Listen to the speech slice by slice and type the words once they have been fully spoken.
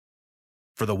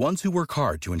For the ones who work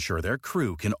hard to ensure their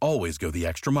crew can always go the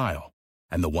extra mile,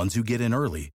 and the ones who get in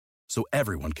early so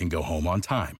everyone can go home on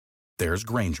time, there's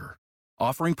Grainger,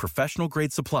 offering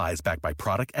professional-grade supplies backed by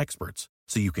product experts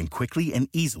so you can quickly and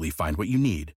easily find what you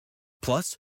need.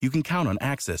 Plus, you can count on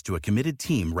access to a committed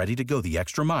team ready to go the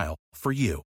extra mile for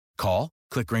you. Call,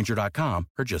 click Grainger.com,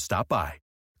 or just stop by.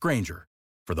 Grainger,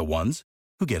 for the ones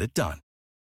who get it done.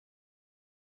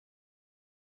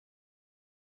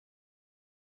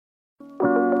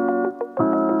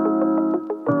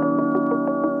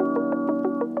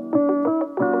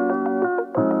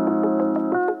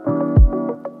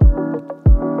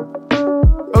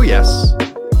 Oh yes.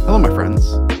 Hello, my friends.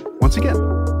 Once again,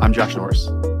 I'm Josh Norris.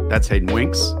 That's Hayden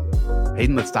Winks.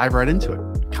 Hayden, let's dive right into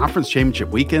it. Conference championship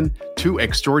weekend, 2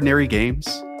 extraordinary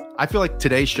games. I feel like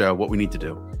today's show, what we need to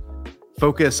do,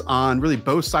 focus on really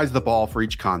both sides of the ball for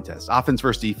each contest. Offense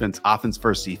versus defense, offense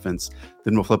versus defense.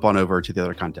 Then we'll flip on over to the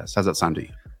other contest. How's that sound to you?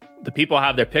 The people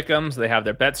have their pick'ems. They have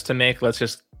their bets to make. Let's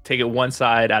just take it one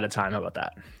side at a time. How about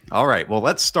that? All right. Well,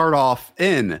 let's start off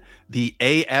in the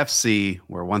AFC,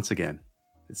 where once again,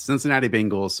 it's Cincinnati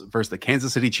Bengals versus the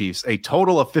Kansas City Chiefs, a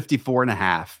total of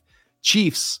 54.5.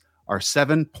 Chiefs are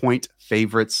 7-point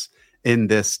favorites in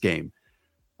this game.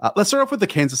 Let's start off with the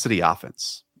Kansas City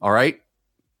offense. All right.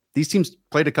 These teams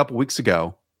played a couple weeks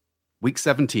ago, week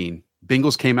 17.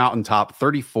 Bengals came out on top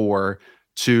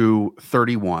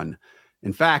 34-31.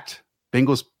 In fact,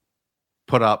 Bengals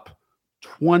put up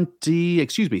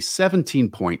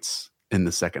 17 points in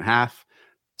the second half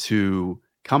to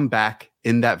come back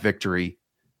in that victory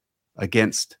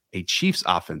against a Chiefs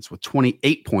offense with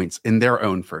 28 points in their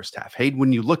own first half. Hayden,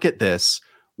 when you look at this,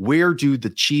 where do the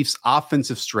Chiefs'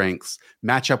 offensive strengths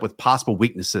match up with possible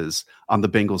weaknesses on the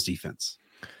Bengals defense?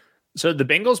 So the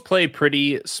Bengals play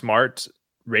pretty smart,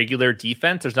 regular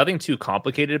defense. There's nothing too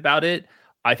complicated about it.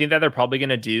 I think that they're probably going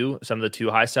to do some of the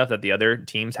too high stuff that the other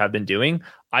teams have been doing.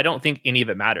 I don't think any of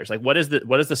it matters. Like, what is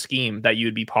the scheme that you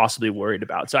would be possibly worried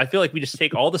about? So I feel like we just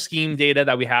take all the scheme data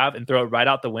that we have and throw it right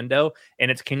out the window.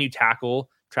 And it's, can you tackle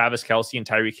Travis Kelce and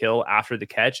Tyreek Hill after the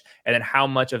catch? And then how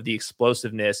much of the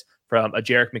explosiveness from a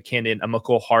Jerick McKinnon, a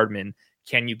McCole Hardman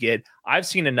can you get? I've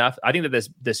seen enough. I think that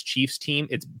this Chiefs team,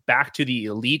 it's back to the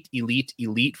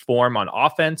elite form on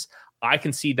offense. I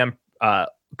can see them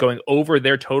going over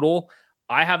their total.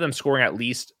 I have them scoring at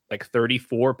least like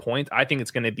 34 points. I think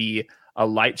it's going to be a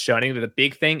light showing. The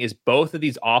big thing is both of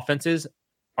these offenses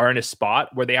are in a spot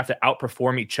where they have to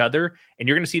outperform each other, and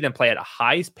you're going to see them play at a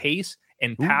high pace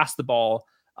and pass the ball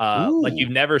like you've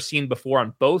never seen before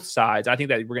on both sides. I think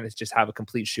that we're going to just have a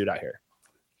complete shootout here.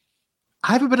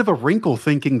 I have a bit of a wrinkle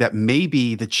thinking that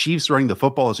maybe the Chiefs running the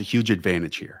football is a huge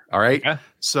advantage here. All right. Yeah.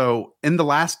 So in the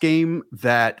last game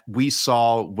that we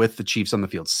saw with the Chiefs on the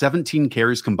field, 17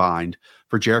 carries combined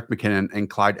for Jerick McKinnon and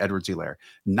Clyde Edwards-Helaire.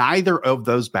 Neither of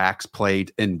those backs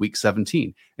played in week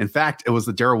 17. In fact, it was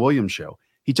the Darrell Williams show.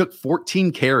 He took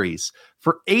 14 carries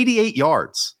for 88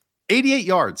 yards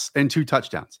and 2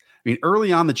 touchdowns. I mean,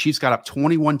 early on, the Chiefs got up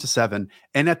 21-7.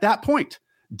 And at that point,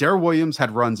 Darrell Williams had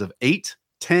runs of 8,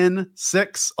 10,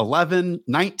 6, 11,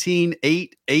 19,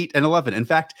 8, 8, and 11. In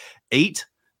fact, 8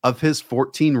 of his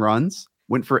 14 runs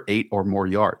went for 8 or more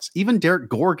yards. Even Derek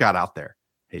Gore got out there,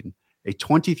 Hayden, a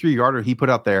 23-yarder he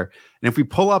put out there. And if we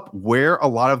pull up where a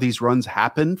lot of these runs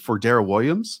happened for Darrell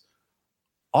Williams,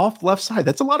 off left side,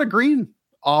 that's a lot of green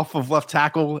off of left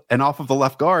tackle and off of the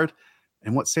left guard.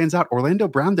 And what stands out, Orlando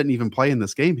Brown didn't even play in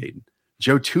this game, Hayden.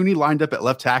 Joe Thuney lined up at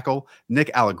left tackle. Nick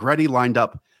Allegretti lined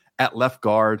up at left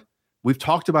guard. We've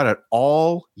talked about it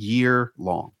all year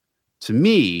long. To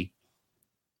me,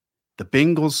 the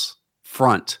Bengals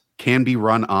front can be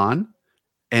run on,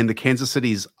 and the Kansas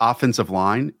City's offensive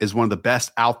line is one of the best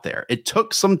out there. It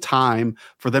took some time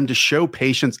for them to show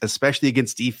patience, especially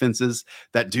against defenses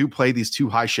that do play these too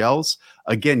high shells.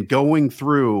 Again, going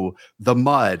through the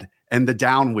mud and the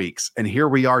down weeks. And here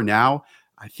we are now.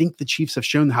 I think the Chiefs have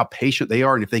shown how patient they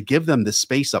are. And if they give them the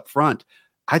space up front,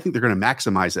 I think they're going to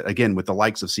maximize it again with the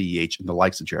likes of CEH and the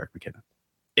likes of Jerick McKinnon.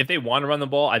 If they want to run the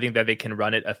ball, I think that they can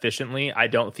run it efficiently. I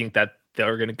don't think that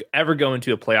they're going to ever go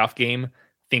into a playoff game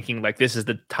thinking like this is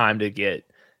the time to get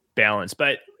balanced.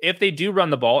 But if they do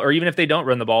run the ball, or even if they don't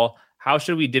run the ball, how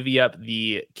should we divvy up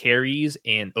the carries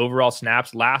and overall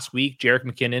snaps? Last week, Jerick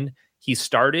McKinnon, he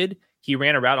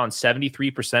ran a route on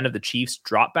 73% of the Chiefs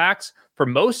dropbacks. For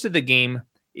most of the game,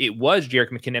 it was Jerick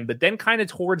McKinnon, but then kind of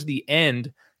towards the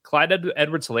end, Clyde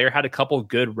Edwards-Helaire had a couple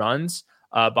good runs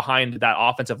behind that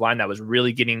offensive line that was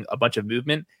really getting a bunch of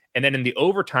movement. And then in the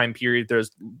overtime period,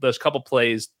 there's couple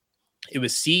plays it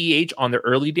was CEH on the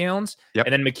early downs,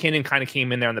 and then McKinnon kind of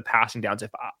came in there on the passing downs.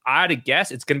 If I had to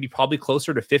guess, it's going to be probably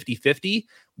closer to 50-50,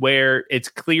 where it's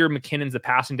clear McKinnon's the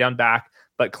passing down back,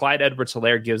 but Clyde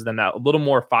Edwards-Helaire gives them that a little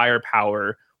more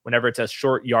firepower whenever it's a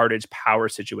short yardage power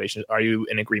situation. Are you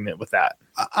in agreement with that?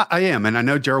 I am. And I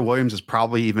know Darrell Williams is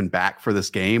probably even back for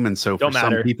this game. And so for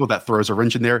some people that throws a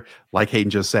wrench in there, like Hayden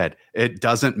just said, it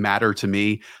doesn't matter to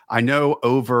me. I know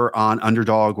over on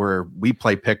Underdog where we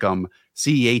play Pick'em,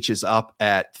 CEH is up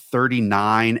at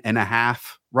 39.5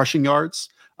 rushing yards.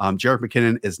 Jerick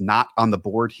McKinnon is not on the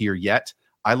board here yet.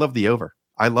 I love the over.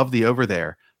 I love the over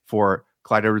there for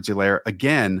Clyde Edwards-Helaire.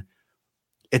 Again,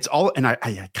 it's all, and I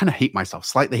kind of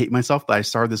slightly hate myself that I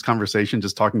started this conversation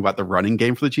just talking about the running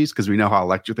game for the Chiefs because we know how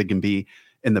electric they can be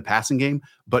in the passing game.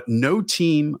 But no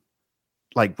team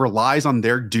like relies on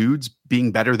their dudes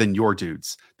being better than your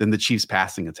dudes, than the Chiefs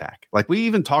passing attack. Like we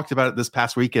even talked about it this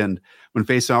past weekend when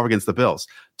facing off against the Bills.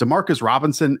 Demarcus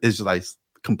Robinson is like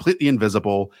completely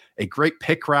invisible. A great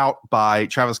pick route by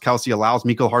Travis Kelce allows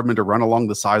Mecole Hardman to run along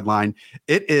the sideline.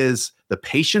 It is the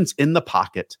patience in the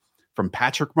pocket from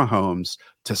Patrick Mahomes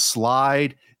to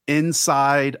slide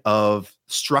inside of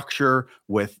structure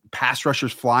with pass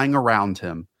rushers flying around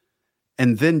him,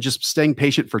 and then just staying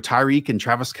patient for Tyreek and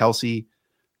Travis Kelce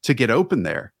to get open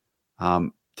there.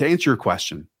 To answer your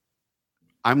question,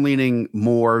 I'm leaning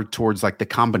more towards like the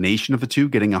combination of the two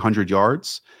getting 100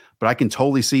 yards, but I can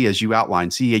totally see, as you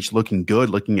outlined, CH looking good,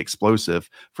 looking explosive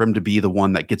for him to be the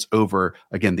one that gets over,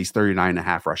 again, these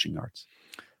 39.5 rushing yards.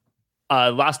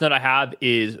 Last note I have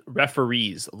is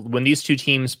referees. When these two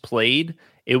teams played,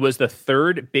 it was the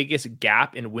third biggest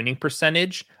gap in winning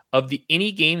percentage of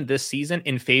any game this season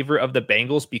in favor of the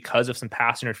Bengals because of some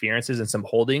pass interferences and some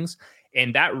holdings.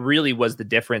 And that really was the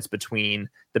difference between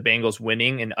the Bengals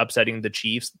winning and upsetting the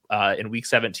Chiefs in week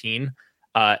 17.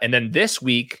 And then this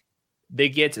week, they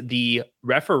get the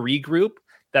referee group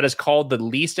that is called the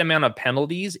least amount of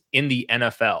penalties in the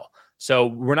NFL. So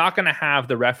we're not going to have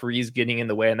the referees getting in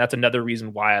the way. And that's another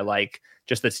reason why I like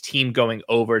just this team going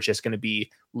over. It's just going to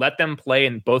be let them play.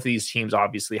 And both of these teams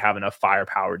obviously have enough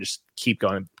firepower. Just keep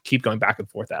going back and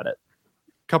forth at it.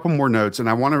 Couple more notes. And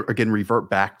I want to, again, revert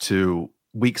back to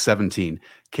week 17.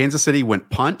 Kansas City went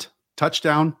punt,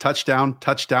 touchdown, touchdown,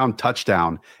 touchdown,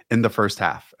 touchdown in the first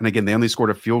half. And again, they only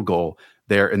scored a field goal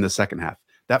there in the second half.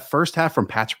 That first half from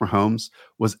Patrick Mahomes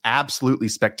was absolutely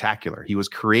spectacular. He was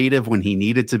creative when he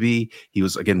needed to be. He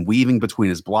was, again, weaving between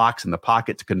his blocks in the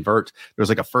pocket to convert. There was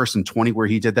like a 1st and 20 where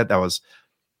he did that. That was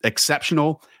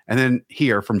exceptional. And then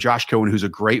here from Josh Cohen, who's a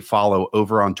great follow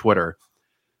over on Twitter,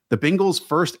 the Bengals'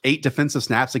 first 8 defensive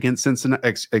snaps against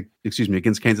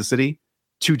against Kansas City,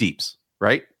 2 deeps,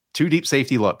 right? 2 deep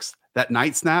safety looks. That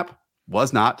night snap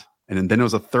was not. And then it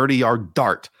was a 30-yard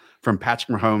dart from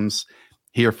Patrick Mahomes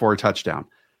here for a touchdown.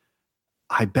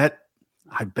 I bet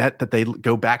that they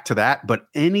go back to that. But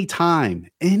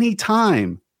anytime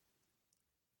the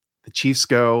Chiefs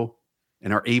go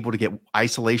and are able to get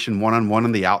isolation one-on-one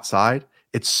on the outside,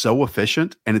 it's so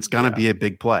efficient and it's going to be a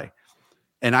big play.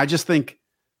 And I just think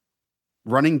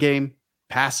running game,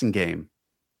 passing game,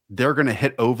 they're going to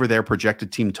hit over their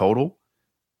projected team total.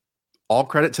 All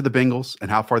credit to the Bengals and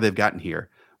how far they've gotten here.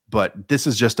 But this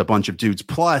is just a bunch of dudes.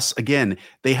 Plus, again,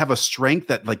 they have a strength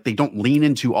that like they don't lean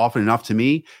into often enough to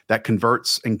me that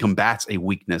converts and combats a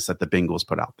weakness that the Bengals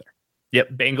put out there. Yep.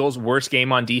 Bengals' worst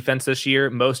game on defense this year.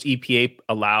 Most EPA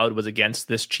allowed was against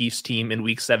this Chiefs team in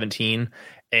week 17.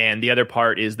 And the other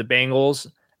part is the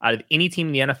Bengals, out of any team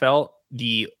in the NFL,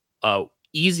 the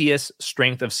easiest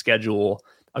strength of schedule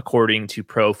according to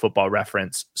Pro Football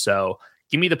Reference. So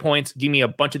give me the points. Give me a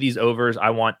bunch of these overs. I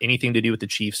want anything to do with the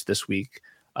Chiefs this week.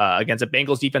 Against a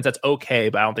Bengals defense, that's okay,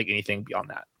 but I don't think anything beyond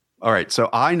that. All right, so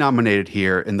I nominated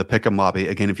here in the Pick'em lobby.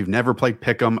 Again, if you've never played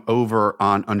Pick'em over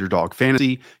on Underdog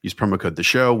Fantasy, use promo code The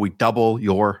Show. We double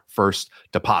your first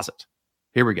deposit.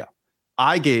 Here we go.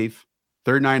 I gave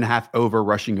 39.5 over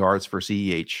rushing yards for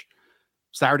CEH.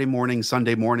 Saturday morning,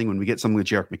 Sunday morning, when we get something with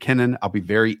Jerick McKinnon, I'll be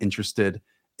very interested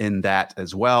in that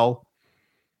as well.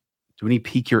 Do we need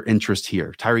to pique your interest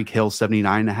here? Tyreek Hill,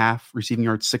 79.5 receiving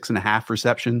yards, 6.5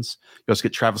 receptions. You also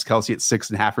get Travis Kelce at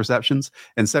 6.5 receptions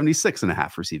and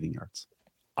 76.5 receiving yards.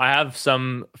 I have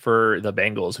some for the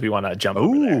Bengals if you want to jump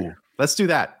over there. Let's do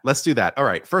that. All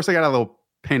right. First, I got a little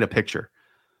paint a picture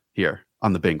here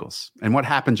on the Bengals and what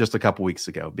happened just a couple weeks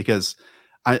ago, because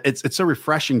it's so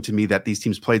refreshing to me that these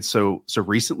teams played so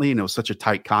recently and it was such a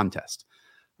tight contest.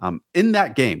 In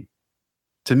that game,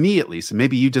 to me at least, and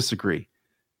maybe you disagree,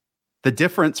 the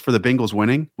difference for the Bengals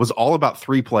winning was all about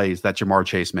 3 plays that Jamar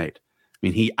Chase made. I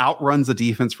mean, he outruns the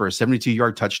defense for a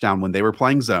 72-yard touchdown when they were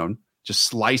playing zone, just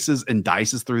slices and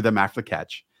dices through them after the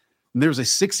catch. And there's a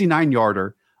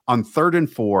 69-yarder on 3rd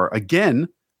and 4, again,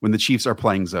 when the Chiefs are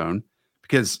playing zone,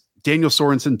 because Daniel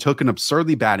Sorensen took an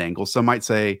absurdly bad angle. Some might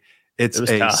say it's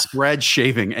a tough spread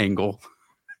shaving angle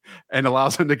and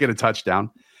allows him to get a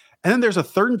touchdown. And then there's a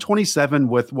 3rd and 27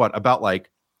 with about like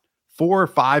 4 or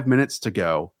 5 minutes to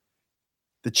go.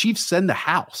 The Chiefs send the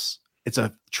house. It's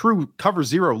a true cover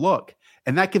 0 look.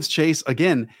 And that gives Chase,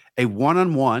 again, a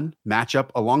one-on-one matchup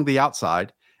along the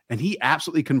outside. And he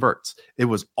absolutely converts. It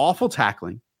was awful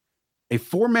tackling. A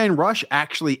 4-man rush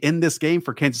actually in this game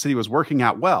for Kansas City was working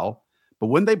out well. But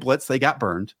when they blitzed, they got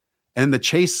burned. And the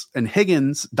Chase and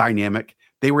Higgins dynamic,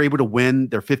 they were able to win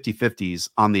their 50-50s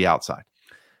on the outside.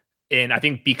 And I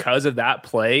think because of that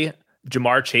play,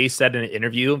 Jamar Chase said in an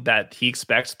interview that he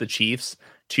expects the Chiefs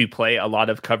to play a lot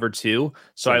of cover 2.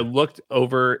 So I looked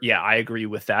over. Yeah, I agree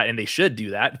with that. And they should do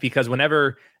that because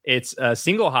whenever it's a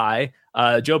single high,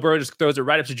 Joe Burrow just throws it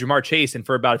right up to Jamar Chase and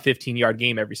for about a 15-yard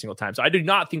game every single time. So I do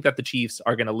not think that the Chiefs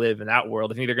are going to live in that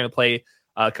world. I think they're going to play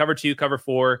cover 2, cover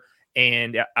 4.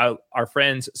 And our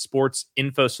friends Sports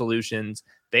Info Solutions,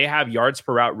 they have yards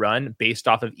per route run based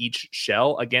off of each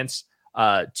shell against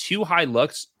 2 high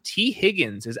looks. T.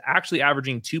 Higgins is actually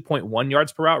averaging 2.1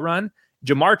 yards per route run.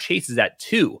 Jamar Chase is at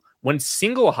 2. When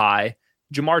single high,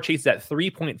 Jamar Chase is at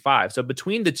 3.5. So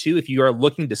between the two, if you are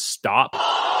looking to stop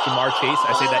Jamar Chase,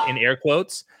 I say that in air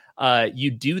quotes, you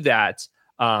do that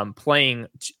playing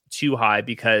too high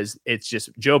because it's just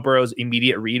Joe Burrow's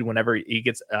immediate read whenever he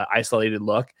gets an isolated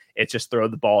look. It's just throw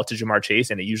the ball to Jamar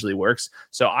Chase, and it usually works.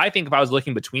 So I think if I was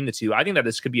looking between the two, I think that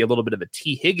this could be a little bit of a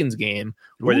T. Higgins game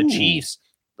where the Chiefs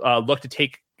look to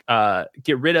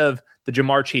get rid of the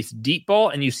Jamar Chase deep ball,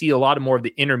 and you see a lot more of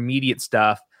the intermediate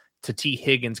stuff to T.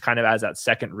 Higgins kind of as that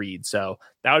second read. So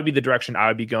that would be the direction I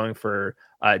would be going for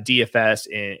DFS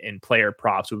and player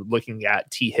props. We're looking at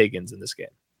T. Higgins in this game.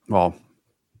 Well,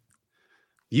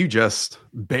 you just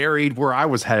buried where I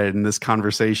was headed in this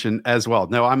conversation as well.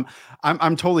 No,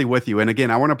 I'm totally with you. And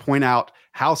again, I want to point out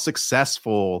how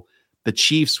successful the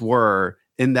Chiefs were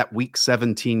in that Week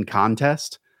 17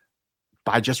 contest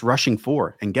by just rushing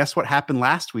 4. And guess what happened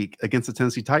last week against the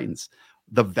Tennessee Titans?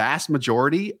 The vast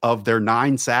majority of their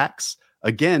 9 sacks,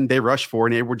 again, they rushed 4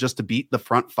 and they were just to beat the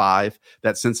front 5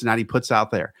 that Cincinnati puts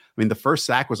out there. I mean, the first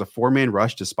sack was a 4-man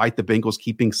rush despite the Bengals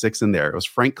keeping 6 in there. It was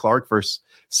Frank Clark versus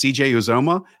CJ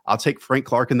Uzomah. I'll take Frank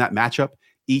Clark in that matchup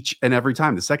each and every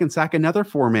time. The second sack, another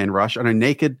 4-man rush on a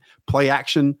naked play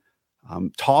action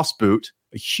toss boot,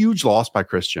 a huge loss by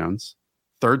Chris Jones.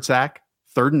 Third sack,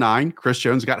 3rd and 9. Chris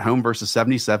Jones got home versus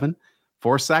 77.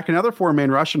 Fourth sack, another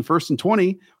 4-man rush in 1st and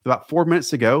 20 with about 4 minutes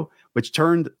to go, which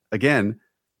turned, again,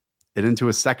 it into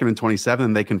a 2nd and 27,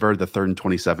 and they converted the 3rd and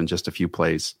 27 just a few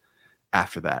plays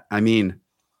after that. I mean,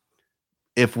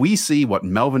 if we see what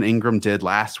Melvin Ingram did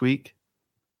last week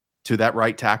to that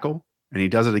right tackle, and he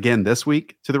does it again this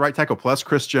week to the right tackle, plus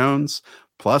Chris Jones,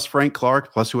 plus Frank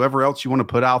Clark, plus whoever else you want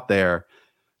to put out there,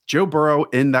 Joe Burrow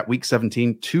in that Week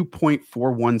 17,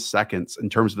 2.41 seconds in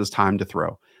terms of his time to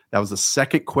throw. That was the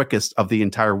second quickest of the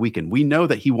entire weekend. We know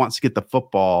that he wants to get the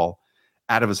football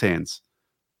out of his hands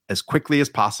as quickly as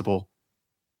possible.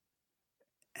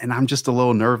 And I'm just a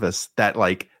little nervous that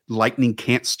like lightning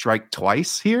can't strike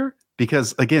twice here.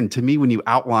 Because again, to me, when you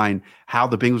outline how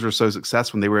the Bengals were so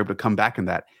successful when they were able to come back in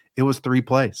that, it was 3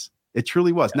 plays. It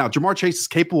truly was. Yeah. Now, Jamar Chase is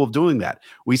capable of doing that.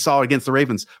 We saw it against the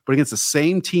Ravens, but against the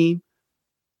same team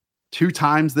 2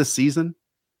 times this season,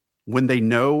 when they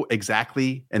know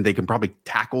exactly and they can probably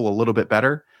tackle a little bit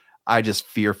better, I just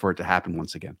fear for it to happen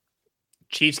once again.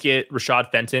 Chiefs get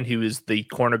Rashad Fenton, who is the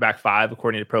cornerback 5,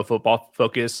 according to Pro Football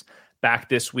Focus, back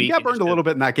this week. He got burned a little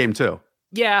bit in that game too.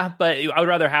 Yeah, but I would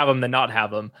rather have him than not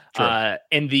have him. Sure.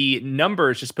 And the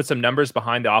numbers, just put some numbers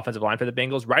behind the offensive line for the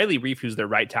Bengals. Riley Reif, who's their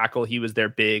right tackle, he was their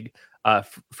big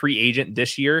free agent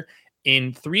this year.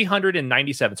 In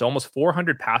 397, so almost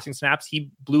 400 passing snaps, he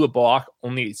blew a block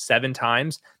only 7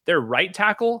 times. Their right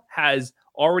tackle has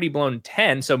already blown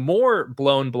 10, so more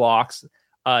blown blocks,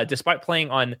 despite playing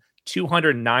on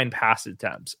 209 pass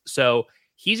attempts. So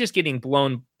he's just getting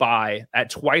blown by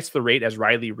at twice the rate as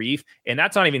Riley Reif, and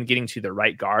that's not even getting to the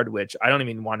right guard, which I don't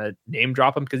even want to name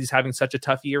drop him because he's having such a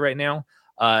tough year right now.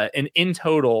 And in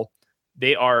total,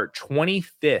 they are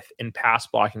 25th in pass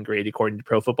blocking grade, according to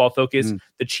Pro Football Focus.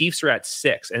 The Chiefs are at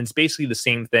 6, and it's basically the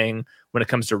same thing when it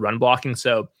comes to run blocking.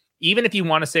 So even if you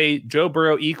want to say Joe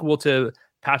Burrow equal to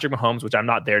Patrick Mahomes, which I'm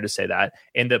not there to say that,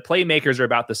 and the playmakers are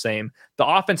about the same, the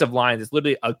offensive line is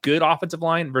literally a good offensive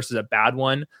line versus a bad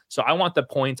one. So I want the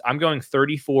points. I'm going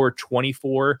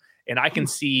 34-24, and I can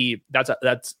see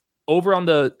that's over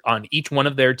on each one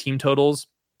of their team totals.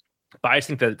 But I just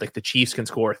think that like the Chiefs can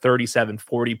score 37,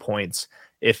 40 points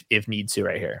if needs to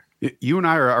right here. You and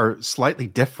I are slightly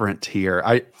different here.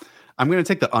 I'm going to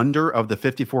take the under of the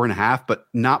 54.5, but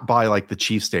not by like the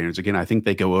Chiefs standards. Again, I think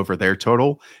they go over their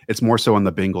total. It's more so on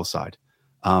the Bengals side.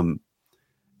 And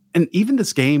even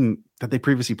this game that they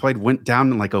previously played went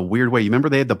down in like a weird way. You remember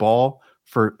they had the ball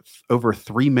for over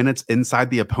 3 minutes inside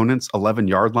the opponent's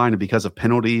 11-yard line, and because of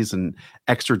penalties and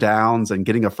extra downs and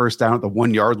getting a first down at the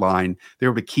 1-yard line, they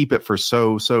were able to keep it for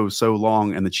so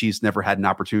long, and the Chiefs never had an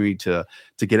opportunity to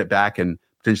get it back and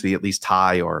potentially at least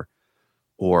tie or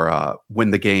win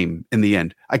the game in the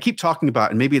end. I keep talking about,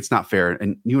 and maybe it's not fair,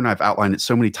 and you and I have outlined it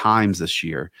so many times this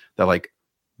year, that like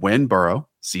when Burrow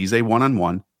sees a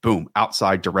one-on-one, boom,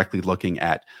 outside directly looking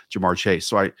at Ja'Marr Chase.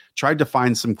 So I tried to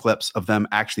find some clips of them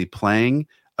actually playing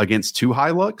against two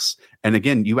high looks. And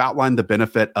again, you outlined the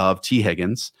benefit of T.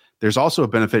 Higgins. There's also a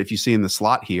benefit if you see in the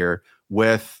slot here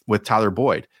with Tyler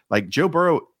Boyd. Like Joe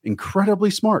Burrow, incredibly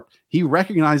smart. He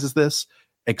recognizes this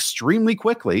extremely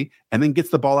quickly and then gets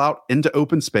the ball out into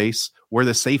open space where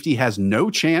the safety has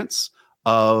no chance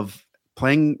of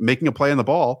making a play on the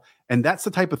ball. And that's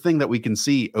the type of thing that we can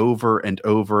see over and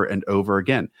over and over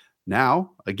again.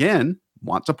 Now, again,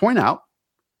 want to point out,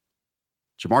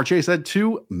 Ja'Marr Chase had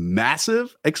two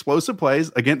massive explosive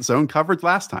plays against zone coverage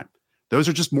last time. Those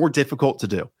are just more difficult to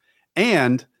do.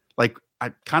 And like,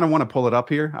 I kind of want to pull it up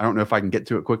here. I don't know if I can get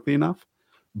to it quickly enough,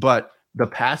 but the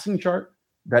passing chart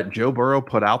that Joe Burrow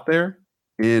put out there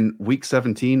in week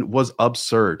 17 was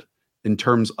absurd in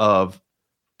terms of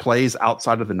plays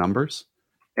outside of the numbers.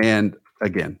 And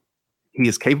again, he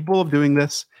is capable of doing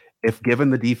this if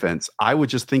given the defense. I would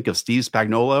just think of Steve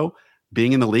Spagnuolo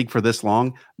being in the league for this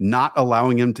long, not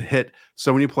allowing him to hit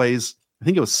so many plays. I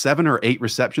think it was 7 or 8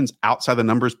 receptions outside the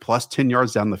numbers plus 10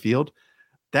 yards down the field.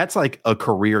 That's like a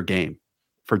career game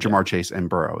for Ja'Marr Chase and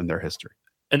Burrow in their history.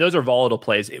 And those are volatile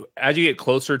plays. As you get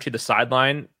closer to the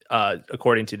sideline,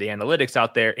 according to the analytics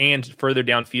out there, and further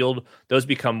downfield, those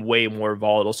become way more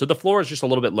volatile. So the floor is just a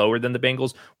little bit lower than the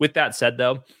Bengals. With that said,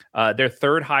 though, their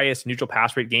third highest neutral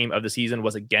pass rate game of the season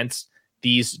was against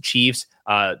these Chiefs.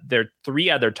 Their 3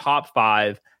 out of their top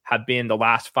 5 have been the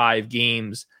last 5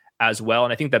 games as well.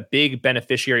 And I think the big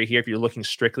beneficiary here, if you're looking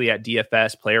strictly at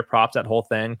DFS player props, that whole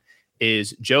thing,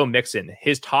 is Joe Mixon.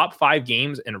 His top 5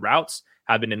 games and routes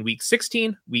have been in week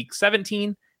 16, week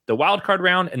 17, the wild card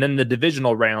round, and then the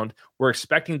divisional round. We're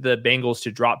expecting the Bengals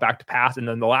to drop back to pass. And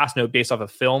then the last note based off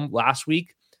of film last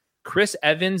week, Chris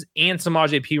Evans and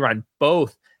Samaje Perine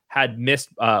both had missed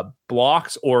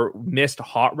blocks or missed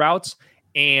hot routes.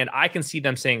 And I can see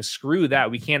them saying, screw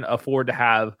that. We can't afford to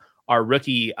have our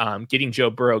rookie getting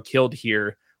Joe Burrow killed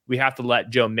here. We have to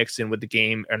let Joe Mixon with the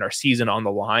game and our season on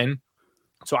the line.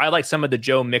 So I like some of the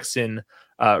Joe Mixon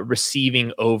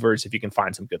receiving overs if you can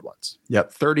find some good ones.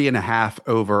 Yep. 30.5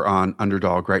 over on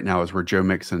Underdog right now is where Joe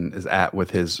Mixon is at with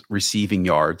his receiving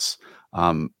yards.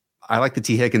 I like the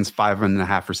T. Higgins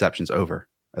 5.5 receptions over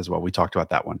as well. We talked about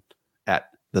that one at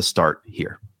the start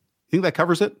here. You think that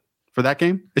covers it for that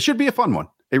game? It should be a fun one.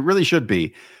 It really should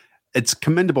be. It's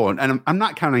commendable. And I'm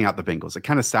not counting out the Bengals. It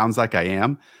kind of sounds like I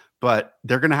am, but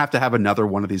they're going to have another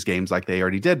one of these games like they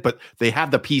already did. But they have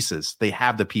the pieces. They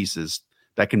have the pieces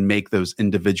that can make those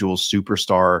individual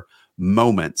superstar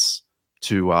moments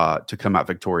to come out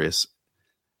victorious.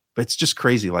 But it's just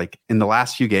crazy. Like in the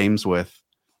last few games with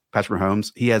Patrick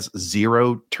Mahomes, he has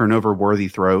 0 turnover-worthy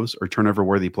throws or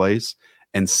turnover-worthy plays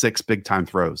and 6 big-time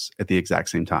throws at the exact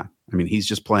same time. I mean, he's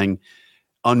just playing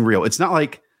unreal. It's not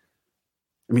like,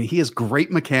 I mean, he has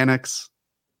great mechanics.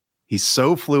 He's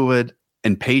so fluid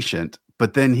and patient,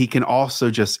 but then he can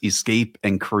also just escape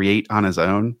and create on his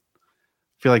own.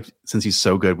 I feel like since he's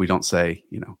so good, we don't say,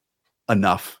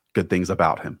 enough good things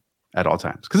about him at all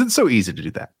times because it's so easy to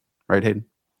do that. Right, Hayden?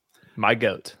 My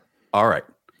goat. All right.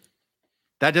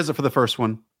 That does it for the first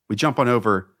one. We jump on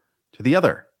over to the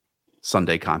other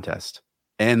Sunday contest.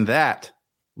 And that,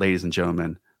 ladies and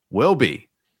gentlemen, will be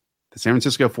the San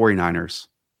Francisco 49ers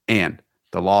and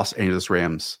the Los Angeles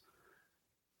Rams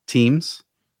teams.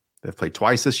 They've played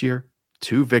twice this year,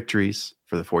 2 victories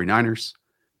for the 49ers,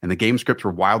 and the game scripts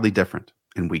were wildly different.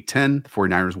 In week 10, the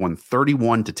 49ers won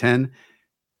 31-10.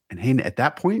 And hey, at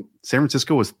that point, San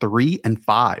Francisco was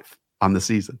 3-5 on the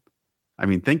season. I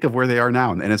mean, think of where they are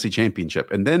now in the NFC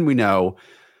Championship. And then we know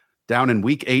down in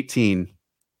week 18,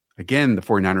 again, the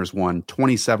 49ers won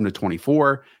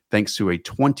 27-24, thanks to a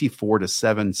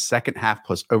 24-7 second half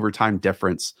plus overtime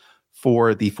difference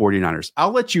for the 49ers.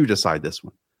 I'll let you decide this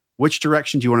one. Which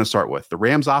direction do you want to start with, the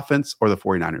Rams offense or the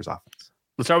 49ers offense?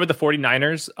 Let's start with the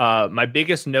 49ers. My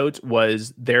biggest note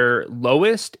was their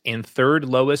lowest and third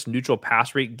lowest neutral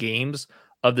pass rate games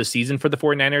of the season for the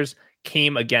 49ers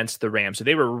came against the Rams. So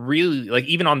they were really, like,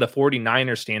 even on the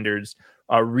 49ers standards,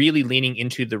 really leaning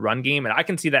into the run game. And I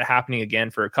can see that happening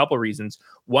again for a couple of reasons.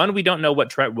 One, we don't know what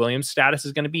Trent Williams' status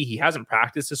is going to be. He hasn't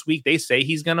practiced this week. They say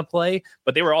he's going to play,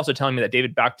 but they were also telling me that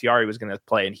David Bakhtiari was going to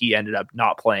play, and he ended up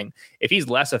not playing. If he's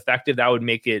less effective, that would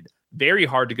make it very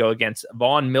hard to go against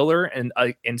Von Miller and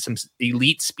some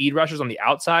elite speed rushers on the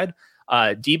outside.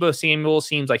 Deebo Samuel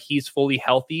seems like he's fully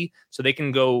healthy, so they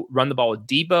can go run the ball with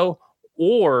Deebo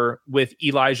or with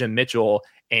Elijah Mitchell.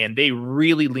 And they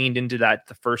really leaned into that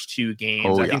the first two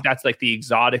games. I think that's like the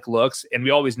exotic looks. And we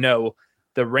always know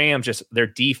the Rams, just their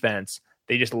defense,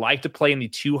 they just like to play in the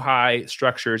too high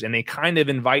structures, and they kind of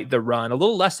invite the run a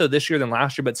little less so this year than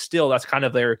last year, but still that's kind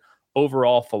of their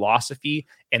overall philosophy.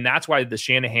 And that's why the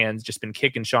Shanahan's just been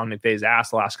kicking Sean McVay's ass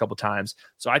the last couple of times.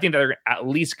 So I think they're at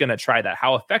least going to try that.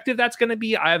 How effective that's going to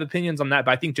be, I have opinions on that,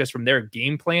 but I think just from their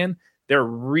game plan, they're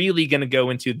really going to go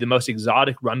into the most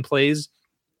exotic run plays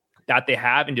that they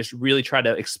have and just really try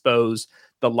to expose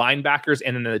the linebackers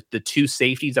and then the two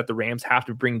safeties that the Rams have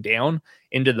to bring down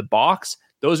into the box.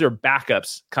 Those are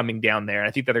backups coming down there. And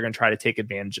I think that they're going to try to take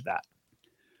advantage of that.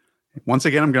 Once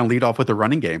again, I'm going to lead off with the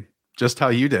running game, just how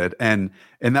you did. And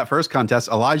in that first contest,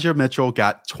 Elijah Mitchell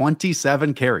got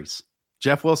 27 carries.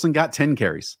 Jeff Wilson got 10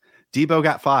 carries. Deebo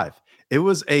got 5. It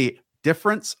was a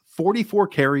difference, 44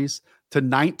 carries to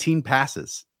 19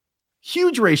 passes.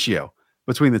 Huge ratio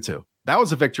between the two. That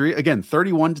was a victory. Again,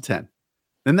 31-10.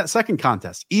 Then that second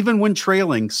contest, even when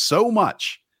trailing so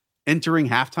much entering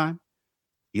halftime,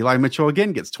 Eli Mitchell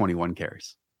again gets 21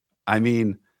 carries. I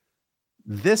mean,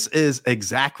 this is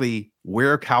exactly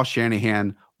where Kyle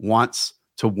Shanahan wants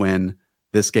to win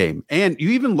this game. And you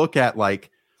even look at,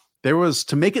 like, there was,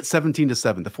 to make it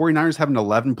 17-7, the 49ers have an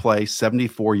 11-play,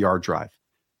 74-yard drive.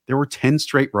 There were 10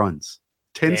 straight runs.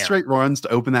 10 straight runs to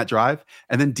open that drive.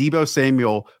 And then Deebo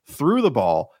Samuel threw the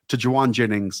ball to Juwan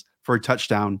Jennings for a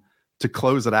touchdown to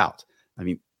close it out. I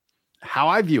mean, how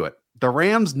I view it, the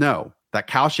Rams know that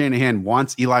Kyle Shanahan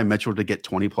wants Eli Mitchell to get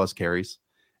 20-plus carries.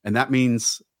 And that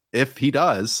means if he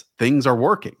does, things are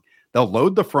working. They'll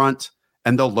load the front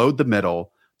and they'll load the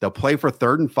middle. They'll play for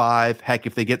 3rd and 5. Heck,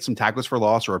 if they get some tackles for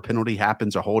loss or a penalty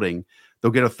happens or holding,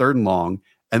 they'll get a 3rd and long.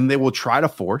 And they will try to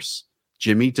force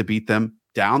Jimmy to beat them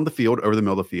down the field, over the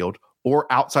middle of the field, or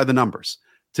outside the numbers.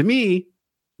 To me,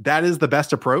 that is the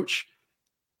best approach.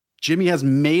 Jimmy has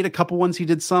made a couple ones. He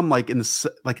did some like at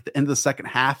the end of the second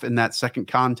half in that second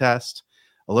contest,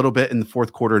 a little bit in the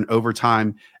fourth quarter and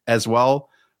overtime as well.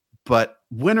 But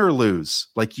win or lose,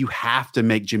 like, you have to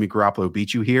make Jimmy Garoppolo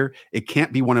beat you here. It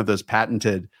can't be one of those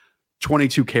patented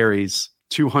 22 carries,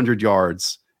 200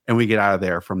 yards, and we get out of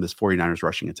there from this 49ers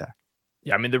rushing attack.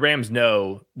 Yeah, I mean, the Rams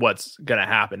know what's going to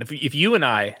happen. If you and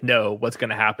I know what's going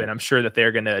to happen, I'm sure that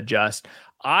they're going to adjust.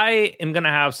 I am going to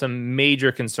have some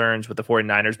major concerns with the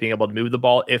 49ers being able to move the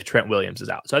ball if Trent Williams is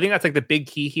out. So I think that's like the big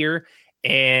key here.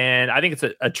 And I think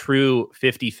it's a true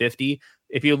 50-50.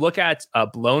 If you look at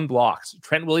blown blocks,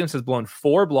 Trent Williams has blown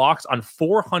 4 blocks on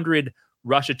 400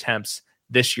 rush attempts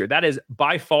this year. That is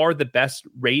by far the best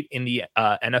rate in the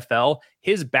NFL.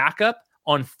 His backup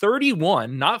on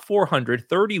 31, not 400,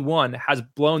 31 has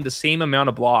blown the same amount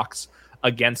of blocks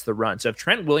against the run. So if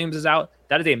Trent Williams is out,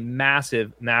 that is a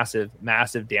massive, massive,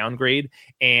 massive downgrade.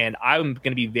 And I'm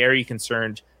going to be very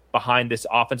concerned behind this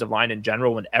offensive line in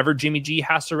general whenever Jimmy G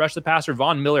has to rush the passer.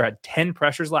 Von Miller had 10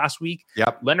 pressures last week.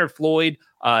 Yep. Leonard Floyd,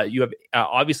 you have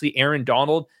obviously Aaron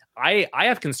Donald. I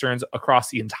have concerns across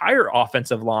the entire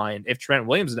offensive line if Trent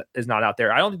Williams is not out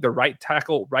there. I don't think the right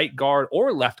tackle, right guard,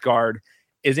 or left guard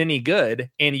is any good.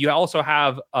 And you also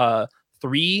have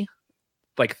 3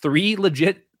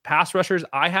 legit pass rushers.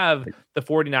 I have the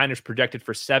 49ers projected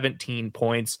for 17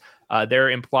 points. Their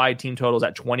implied team totals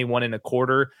at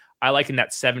 21.25. I like in that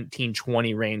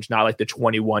 17-20 range, not like the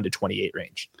 21 to 28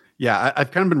 range. Yeah, I've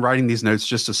kind of been writing these notes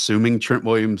just assuming Trent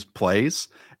Williams plays.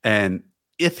 And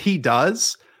if he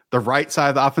does, the right side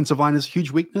of the offensive line is a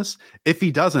huge weakness. If he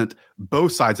doesn't,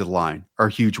 both sides of the line are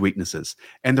huge weaknesses.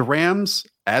 And the Rams,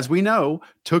 as we know,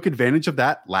 took advantage of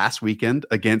that last weekend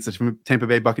against the Tampa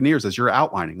Bay Buccaneers, as you're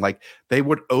outlining. Like, they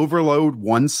would overload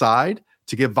one side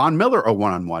to give Von Miller a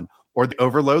one-on-one, or they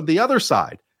overload the other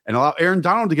side and allow Aaron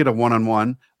Donald to get a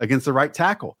one-on-one against the right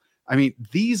tackle. I mean,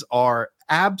 these are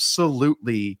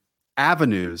absolutely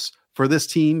avenues for this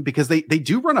team because they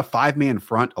do run a 5-man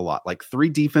front a lot, like 3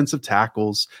 defensive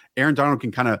tackles. Aaron Donald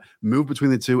can kind of move between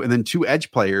the two, and then 2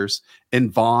 edge players in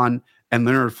Vaughn and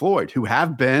Leonard Floyd, who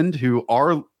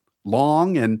are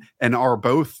long and are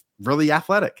both really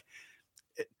athletic.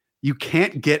 you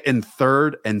can't get in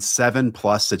 3rd and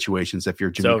 7+ situations if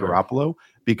you're Jimmy Garoppolo,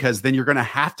 because then you're going to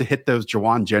have to hit those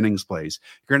Jawan Jennings plays.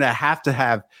 You're going to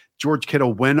have George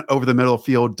Kittle win over the middle of the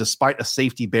field despite a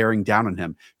safety bearing down on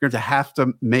him. You're going to have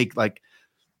to make, like,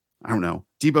 I don't know,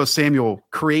 Deebo Samuel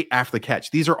create after the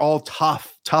catch. These are all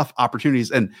tough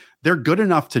opportunities, and they're good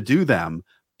enough to do them,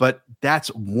 but that's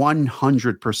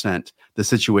 100% the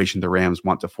situation the Rams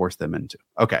want to force them into.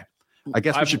 Okay. I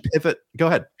guess we should pivot. Go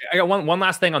ahead. I got one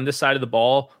last thing on this side of the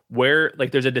ball where,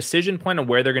 like, there's a decision point on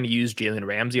where they're going to use Jalen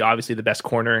Ramsey, obviously the best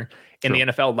corner in the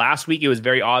NFL. Last week, it was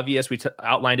very obvious. We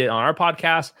outlined it on our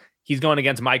podcast. He's going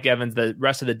against Mike Evans. The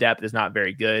rest of the depth is not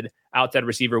very good. Outside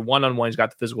receiver, one-on-one, he's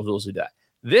got the physical tools to do that.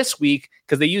 This week,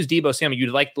 because they use Deebo Samuel,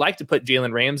 you'd like to put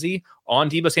Jalen Ramsey on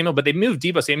Deebo Samuel, but they moved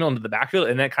Deebo Samuel into the backfield,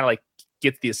 and then kind of like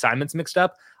gets the assignments mixed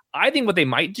up. I think what they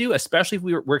might do, especially if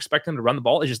we're expecting them to run the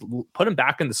ball, is just put him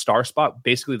back in the star spot,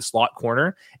 basically the slot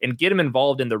corner, and get him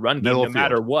involved in the run game no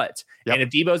matter what. Yep. And if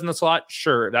Deebo's in the slot,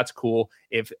 sure, that's cool.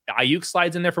 If Ayuk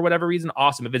slides in there for whatever reason,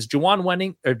 awesome. If it's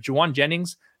Jawan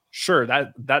Jennings, sure,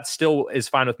 that still is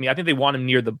fine with me. I think they want him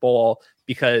near the ball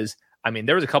because, I mean,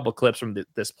 there was a couple of clips from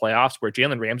this playoffs where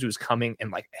Jalen Ramsey was coming and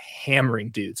like hammering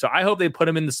dudes. So I hope they put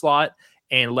him in the slot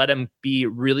and let him be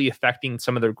really affecting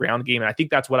some of their ground game. And I think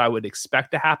that's what I would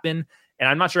expect to happen. And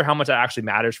I'm not sure how much that actually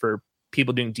matters for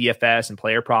people doing DFS and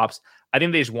player props. I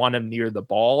think they just want him near the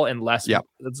ball and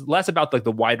it's less about like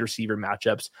the wide receiver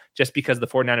matchups, just because the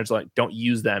 49ers don't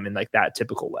use them in like that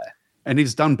typical way. And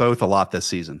he's done both a lot this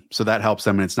season. So that helps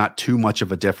them. And it's not too much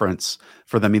of a difference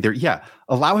for them either. Yeah.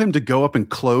 Allow him to go up and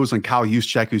close on Kyle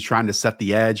Juszczyk, who's trying to set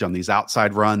the edge on these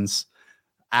outside runs.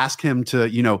 Ask him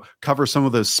to, cover some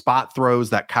of those spot throws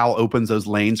that Kyle opens those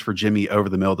lanes for Jimmy over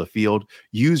the middle of the field.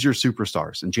 Use your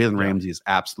superstars. And Jalen Ramsey is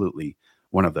absolutely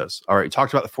one of those. All right. We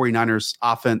talked about the 49ers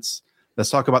offense. Let's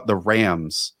talk about the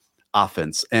Rams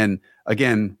offense. And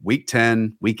again, week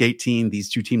 10, week 18, these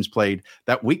two teams played.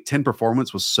 That week 10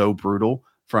 performance was so brutal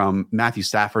from Matthew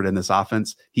Stafford in this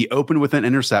offense. He opened with an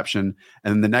interception,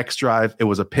 and then the next drive, it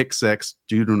was a pick six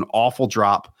due to an awful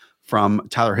drop from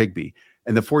Tyler Higbee.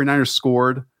 And the 49ers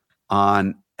scored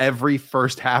on every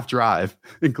first half drive,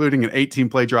 including an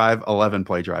 18-play drive,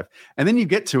 11-play drive. And then you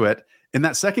get to it. In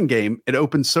that second game, it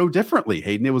opened so differently,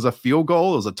 Hayden. It was a field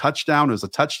goal. It was a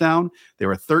touchdown. They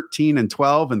were 13 and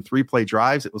 12 and 3-play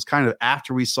drives. It was kind of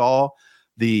after we saw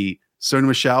the Sony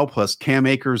Michel plus Cam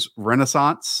Akers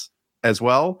renaissance as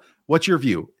well. What's your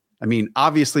view? I mean,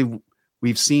 obviously,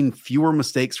 we've seen fewer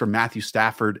mistakes from Matthew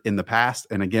Stafford in the past.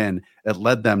 And again, it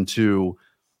led them to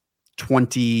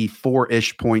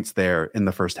 24-ish points there in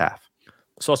the first half.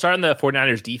 So I'll start on the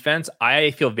 49ers defense.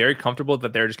 I feel very comfortable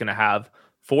that they're just going to have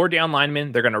 4 down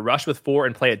linemen. They're going to rush with 4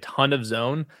 and play a ton of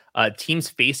zone. Teams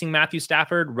facing Matthew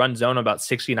Stafford run zone about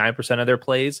 69% of their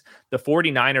plays. The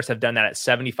 49ers have done that at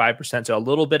 75%, so a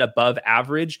little bit above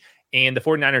average. And the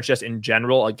 49ers just in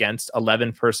general against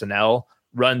 11 personnel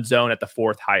run zone at the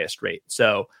 4th highest rate.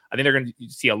 So I think they're going to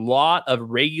see a lot of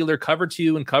regular cover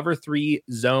 2 and cover 3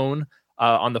 zone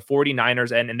on the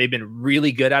 49ers, and they've been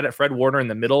really good at it. Fred Warner in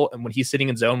the middle, and when he's sitting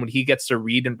in zone, when he gets to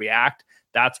read and react,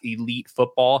 that's elite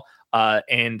football.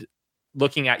 And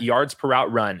looking at yards per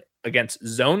route run against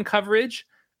zone coverage,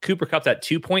 Cooper Kupp's at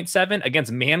 2.7,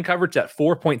 against man coverage at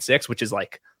 4.6, which is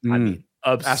like,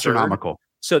 absurd. Astronomical.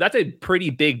 So that's a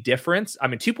pretty big difference. I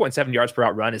mean, 2.7 yards per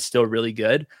route run is still really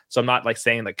good. So I'm not like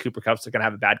saying like Cooper Kupp's going to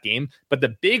have a bad game, but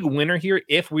the big winner here,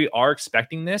 if we are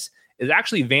expecting this, is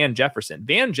actually Van Jefferson.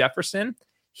 Van Jefferson,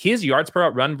 his yards per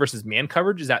route run versus man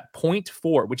coverage is at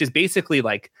 0.4, which is basically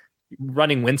like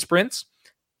running wind sprints.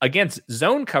 Against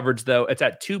zone coverage, though, it's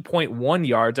at 2.1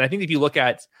 yards. And I think if you look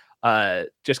at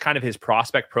just kind of his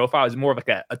prospect profile, is more of like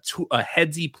a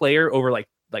headsy player over like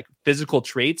physical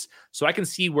traits. So I can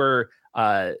see where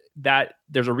that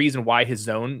there's a reason why his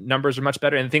zone numbers are much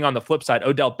better. And the thing on the flip side,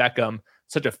 Odell Beckham,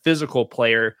 such a physical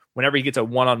player. Whenever he gets a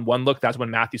one-on-one look, that's when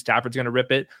Matthew Stafford's going to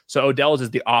rip it. So Odell's is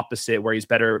the opposite, where he's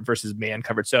better versus man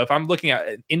coverage. So if I'm looking at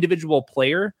an individual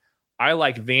player, I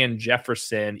like Van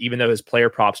Jefferson, even though his player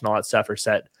props and all that stuff are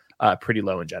set pretty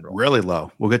low in general. Really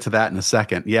low. We'll get to that in a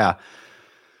second. Yeah.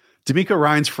 D'Amico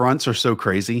Ryan's fronts are so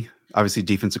crazy. Obviously,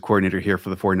 defensive coordinator here for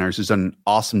the 49ers, who's done an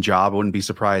awesome job. I wouldn't be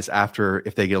surprised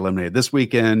if they get eliminated this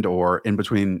weekend or in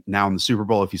between now and the Super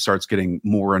Bowl, if he starts getting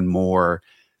more and more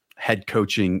head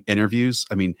coaching interviews.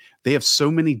 I mean, they have so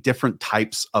many different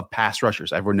types of pass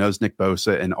rushers. Everyone knows Nick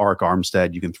Bosa and Arik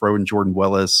Armstead. You can throw in Jordan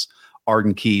Willis,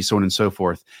 Arden Key, so on and so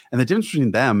forth. And the difference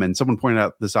between them, and someone pointed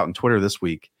out this out on Twitter this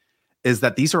week, is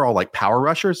that these are all like power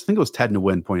rushers. I think it was Ted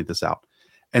Nguyen pointed this out.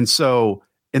 And so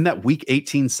in that week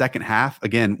 18 second half,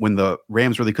 again, when the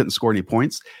Rams really couldn't score any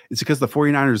points, it's because the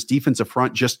 49ers defensive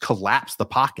front just collapsed the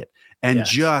pocket and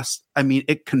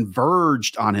it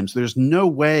converged on him. So there's no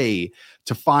way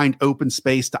to find open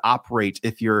space to operate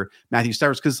if you're Matthew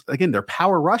Stafford, because again, they're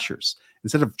power rushers.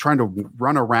 Instead of trying to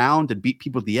run around and beat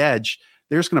people at the edge,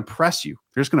 they're just going to press you.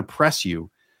 They're just going to press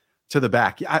you to the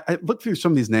back. I looked through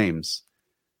some of these names,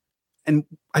 and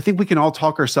I think we can all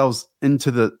talk ourselves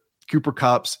into the Cooper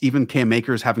Kupps, even Cam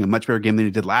Akers having a much better game than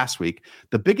he did last week.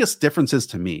 The biggest differences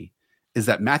to me is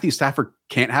that Matthew Stafford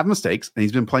can't have mistakes, and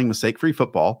he's been playing mistake-free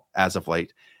football as of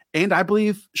late. And I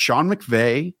believe Sean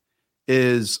McVay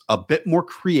is a bit more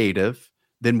creative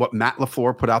than what Matt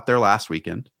LaFleur put out there last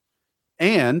weekend.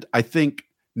 And I think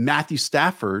Matthew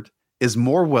Stafford is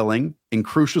more willing in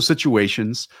crucial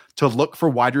situations to look for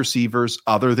wide receivers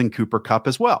other than Cooper Kupp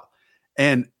as well.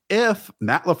 And if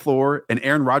Matt LaFleur and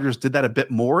Aaron Rodgers did that a bit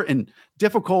more in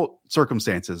difficult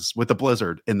circumstances with the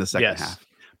blizzard in the second half,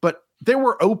 but there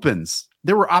were opens,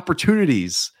 there were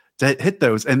opportunities to hit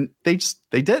those, and they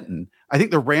didn't. I think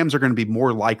the Rams are going to be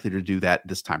more likely to do that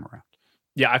this time around.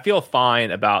 Yeah, I feel fine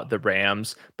about the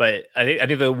Rams, but I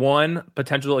think the one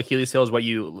potential Achilles heel is what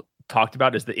you talked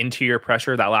about, is the interior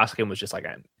pressure. That last game was just like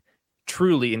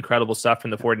truly incredible stuff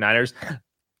from the 49ers.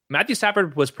 Matthew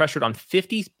Stafford was pressured on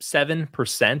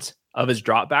 57% of his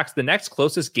dropbacks. The next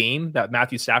closest game that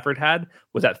Matthew Stafford had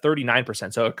was at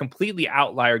 39%. So a completely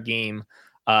outlier game.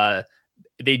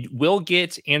 They will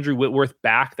get Andrew Whitworth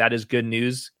back. That is good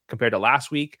news compared to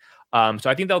last week. So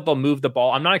I think they'll move the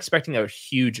ball. I'm not expecting a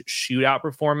huge shootout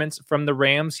performance from the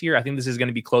Rams here. I think this is going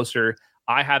to be closer.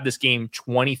 I have this game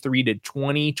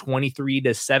 23-20,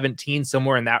 23-17,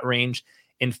 somewhere in that range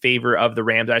in favor of the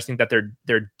Rams. I just think that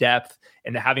their depth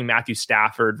and having Matthew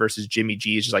Stafford versus Jimmy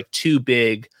G is just like too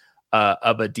big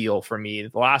of a deal for me.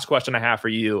 The last question I have for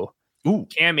you.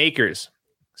 Cam Akers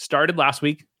started last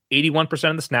week, 81%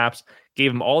 of the snaps,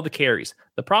 gave him all the carries.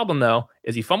 The problem, though,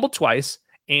 is he fumbled twice,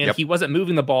 and he wasn't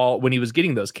moving the ball when he was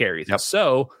getting those carries.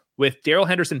 So with Darrell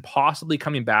Henderson possibly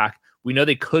coming back, we know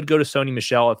they could go to Sony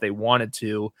Michel if they wanted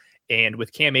to. And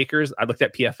with Cam Akers, I looked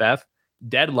at PFF,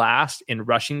 dead last in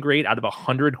rushing grade out of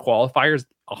 100 qualifiers,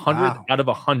 100 out of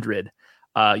 100.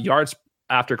 Yards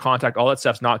after contact, all that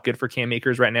stuff's not good for Cam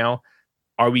Akers right now.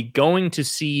 Are we going to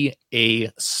see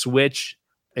a switch?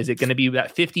 Is it going to be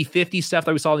that 50-50 stuff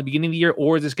that we saw in the beginning of the year,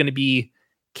 or is this going to be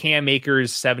Cam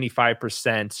Akers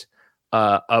 75%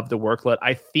 of the workload?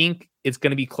 I think it's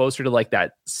going to be closer to like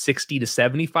that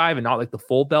 60-75 and not like the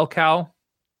full bell cow,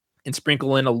 and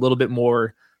sprinkle in a little bit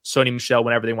more Sony Michel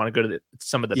whenever they want to go to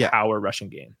some of the power rushing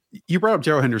game. You brought up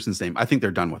Darrell Henderson's name. I think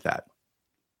they're done with that.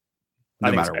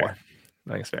 No matter what. I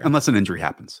think it's fair. Unless an injury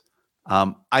happens.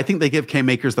 I think they give Cam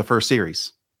Akers the first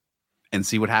series and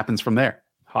see what happens from there.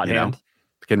 Hot hand.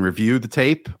 They can review the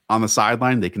tape on the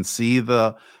sideline. They can see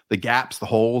the gaps, the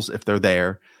holes, if they're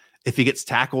there. If he gets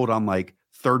tackled on like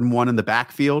 3rd and 1 in the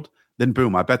backfield, then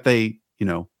boom, I bet they,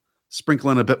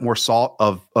 sprinkle in a bit more salt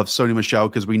of Sony Michel,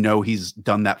 because we know he's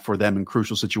done that for them in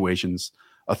crucial situations.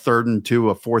 A 3rd and 2,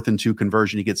 a 4th and 2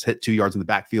 conversion, he gets hit 2 yards in the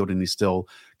backfield and he still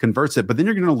converts it. But then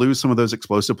you're going to lose some of those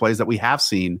explosive plays that we have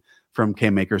seen from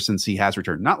Cam Akers since he has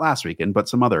returned. Not last weekend, but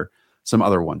some other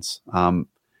ones.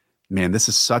 Man, this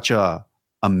is such a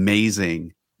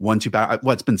amazing 1-2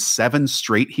 battle. It's been 7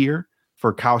 straight here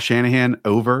for Kyle Shanahan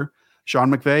over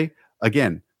Sean McVay.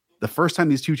 Again, the first time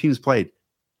these two teams played,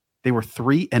 they were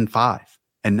 3-5.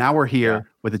 And now we're here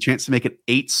with a chance to make it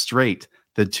 8 straight.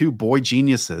 The two boy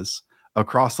geniuses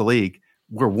across the league,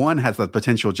 where one has the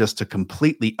potential just to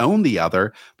completely own the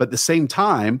other. But at the same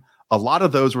time, a lot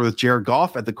of those were with Jared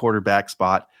Goff at the quarterback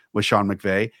spot with Sean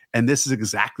McVay. And this is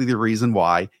exactly the reason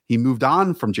why he moved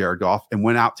on from Jared Goff and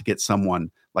went out to get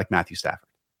someone like Matthew Stafford.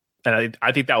 And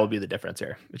I think that will be the difference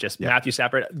here. It's just Matthew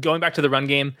Stafford. Going back to the run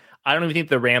game, I don't even think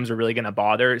the Rams are really going to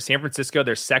bother. San Francisco,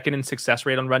 they're 2nd in success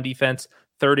rate on run defense,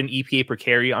 3rd in EPA per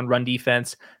carry on run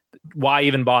defense. Why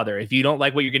even bother? If you don't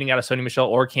like what you're getting out of Sony Michel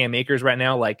or Cam Akers right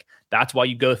now, like that's why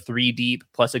you go 3 deep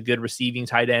plus a good receiving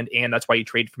tight end, and that's why you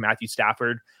trade for Matthew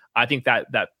Stafford. I think that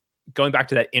going back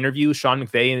to that interview Sean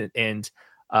McVay and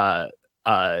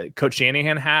Coach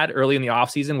Shanahan had early in the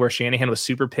offseason, where Shanahan was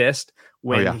super pissed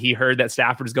when he heard that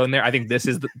Stafford was going there. I think this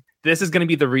is going to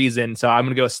be the reason. So I'm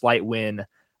going to go a slight win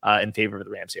in favor of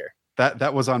the Rams here.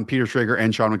 That was on Peter Schrager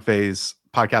and Sean McVay's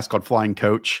podcast called Flying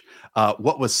Coach.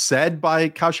 What was said by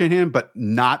Kyle Shanahan, but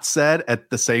not said at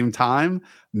the same time,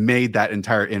 made that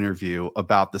entire interview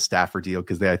about the Stafford deal,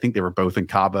 because I think they were both in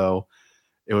Cabo.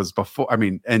 It was before,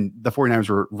 and the 49ers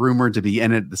were rumored to be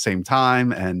in it at the same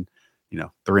time. And,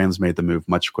 the Rams made the move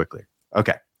much quicker.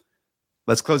 Okay,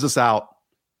 let's close this out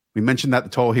We mentioned that the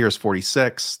total here is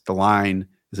 46. The line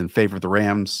is in favor of the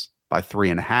Rams by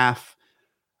 3.5.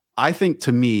 I think,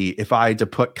 to me, if I had to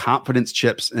put confidence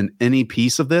chips in any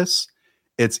piece of this,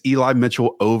 it's Eli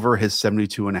Mitchell over his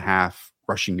 72.5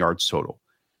 rushing yards total.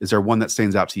 Is there one that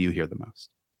stands out to you here the most?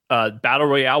 Battle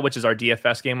Royale, which is our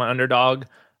DFS game on Underdog.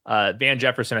 Van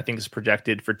Jefferson, I think, is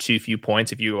projected for too few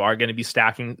points. If you are going to be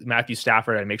stacking Matthew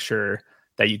Stafford, I'd make sure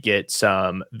that you get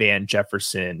some Van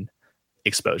Jefferson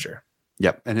exposure.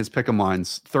 Yep. And his pick'em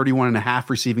lines, 31.5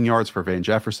 receiving yards for Van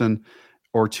Jefferson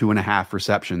or 2.5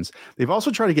 receptions. They've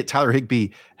also tried to get Tyler Higbee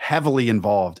heavily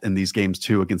involved in these games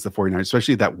too against the 49ers,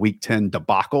 especially that week 10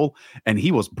 debacle. And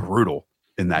he was brutal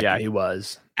in that game. Yeah, he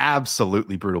was.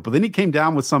 Absolutely brutal. But then he came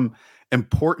down with some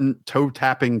important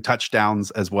toe-tapping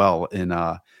touchdowns as well in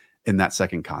that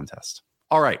second contest.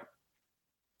 All right.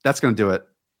 That's going to do it.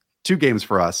 2 games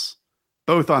for us,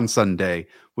 both on Sunday.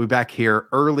 We'll be back here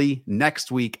early next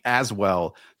week as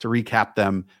well to recap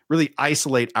them, really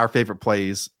isolate our favorite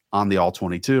plays on the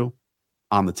All-22,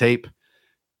 on the tape,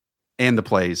 and the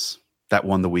plays that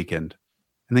won the weekend,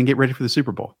 and then get ready for the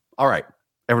Super Bowl. All right.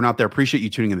 Everyone out there, appreciate you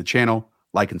tuning in the channel.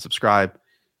 Like and subscribe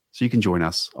so you can join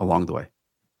us along the way.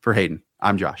 For Hayden,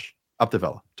 I'm Josh. Up the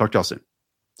Villa. Talk to y'all soon.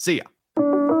 See ya.